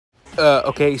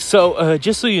Okay, so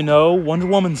just so you know, Wonder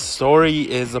Woman's story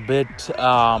is a bit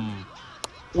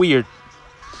weird.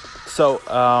 So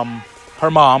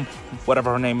her mom,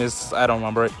 whatever her name is, I don't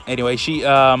remember it. Anyway, she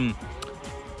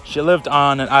lived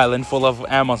on an island full of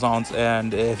Amazons,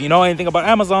 and if you know anything about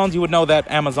Amazons, you would know that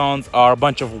Amazons are a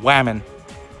bunch of women.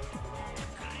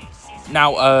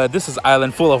 Now, this is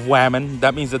island full of women.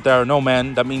 That means that there are no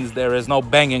men. That means there is no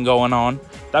banging going on.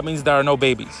 That means there are no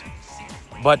babies.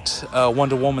 But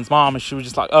Wonder Woman's mom, she was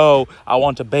just like, oh, I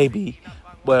want a baby.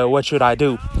 Well, what should I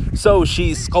do? So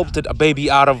she sculpted a baby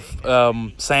out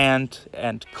of sand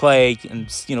and clay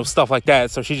and, stuff like that.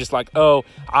 So she's just like, oh,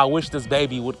 I wish this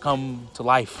baby would come to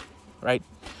life, right?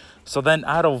 So then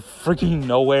out of freaking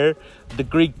nowhere, the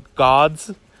Greek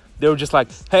gods, they were just like,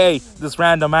 hey, this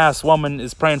random ass woman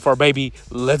is praying for a baby.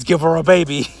 Let's give her a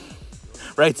baby,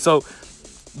 right? So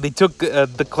they took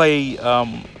the clay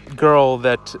girl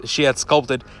that she had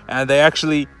sculpted, and they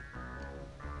actually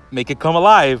make it come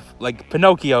alive like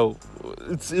Pinocchio.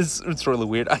 It's really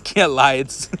weird. I can't lie.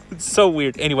 It's so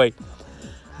weird. Anyway,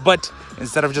 but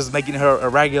instead of just making her a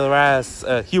regular ass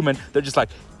human, they're just like,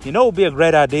 it would be a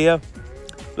great idea.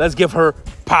 Let's give her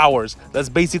powers. Let's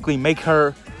basically make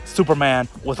her Superman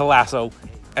with a lasso.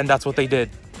 And that's what they did.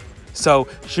 So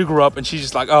she grew up and she's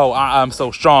just like, oh, I'm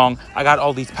so strong. I got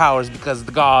all these powers because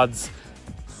the gods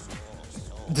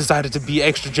decided to be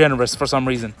extra generous for some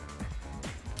reason.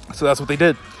 So that's what they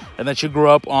did. And then she grew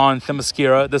up on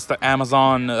Themyscira. That's the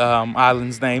Amazon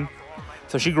island's name.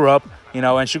 So she grew up,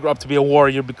 and she grew up to be a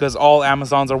warrior because all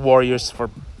Amazons are warriors for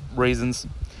reasons.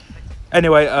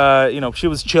 Anyway, she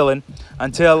was chilling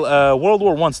until World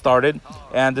War I started,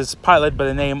 and this pilot by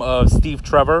the name of Steve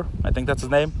Trevor, I think that's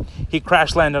his name, he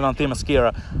crash landed on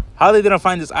Themyscira. How they didn't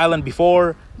find this island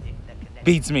before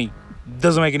beats me.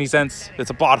 Doesn't make any sense. It's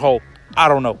a plot hole. I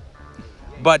don't know.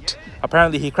 But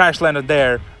apparently he crash landed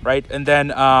there, right? And then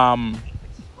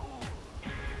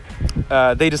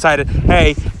they decided,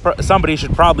 hey, somebody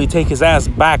should probably take his ass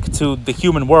back to the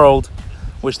human world,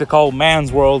 which they call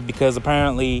man's world, because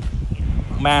apparently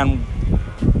man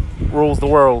rules the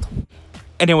world.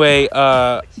 Anyway,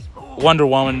 Wonder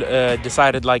Woman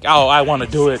decided like, oh, I want to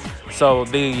do it. So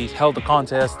they held the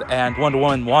contest and Wonder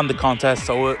Woman won the contest.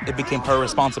 So it became her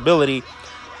responsibility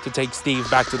to take Steve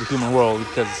back to the human world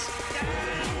because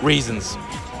reasons.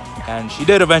 And she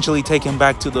did eventually take him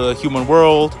back to the human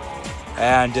world,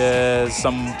 and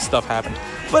some stuff happened.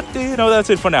 But that's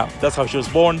it for now. That's how she was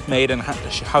born, made, and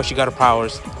how she got her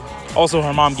powers. Also,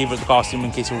 her mom gave her the costume,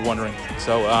 in case you were wondering.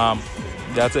 So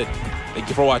that's it. Thank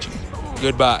you for watching.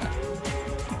 Goodbye.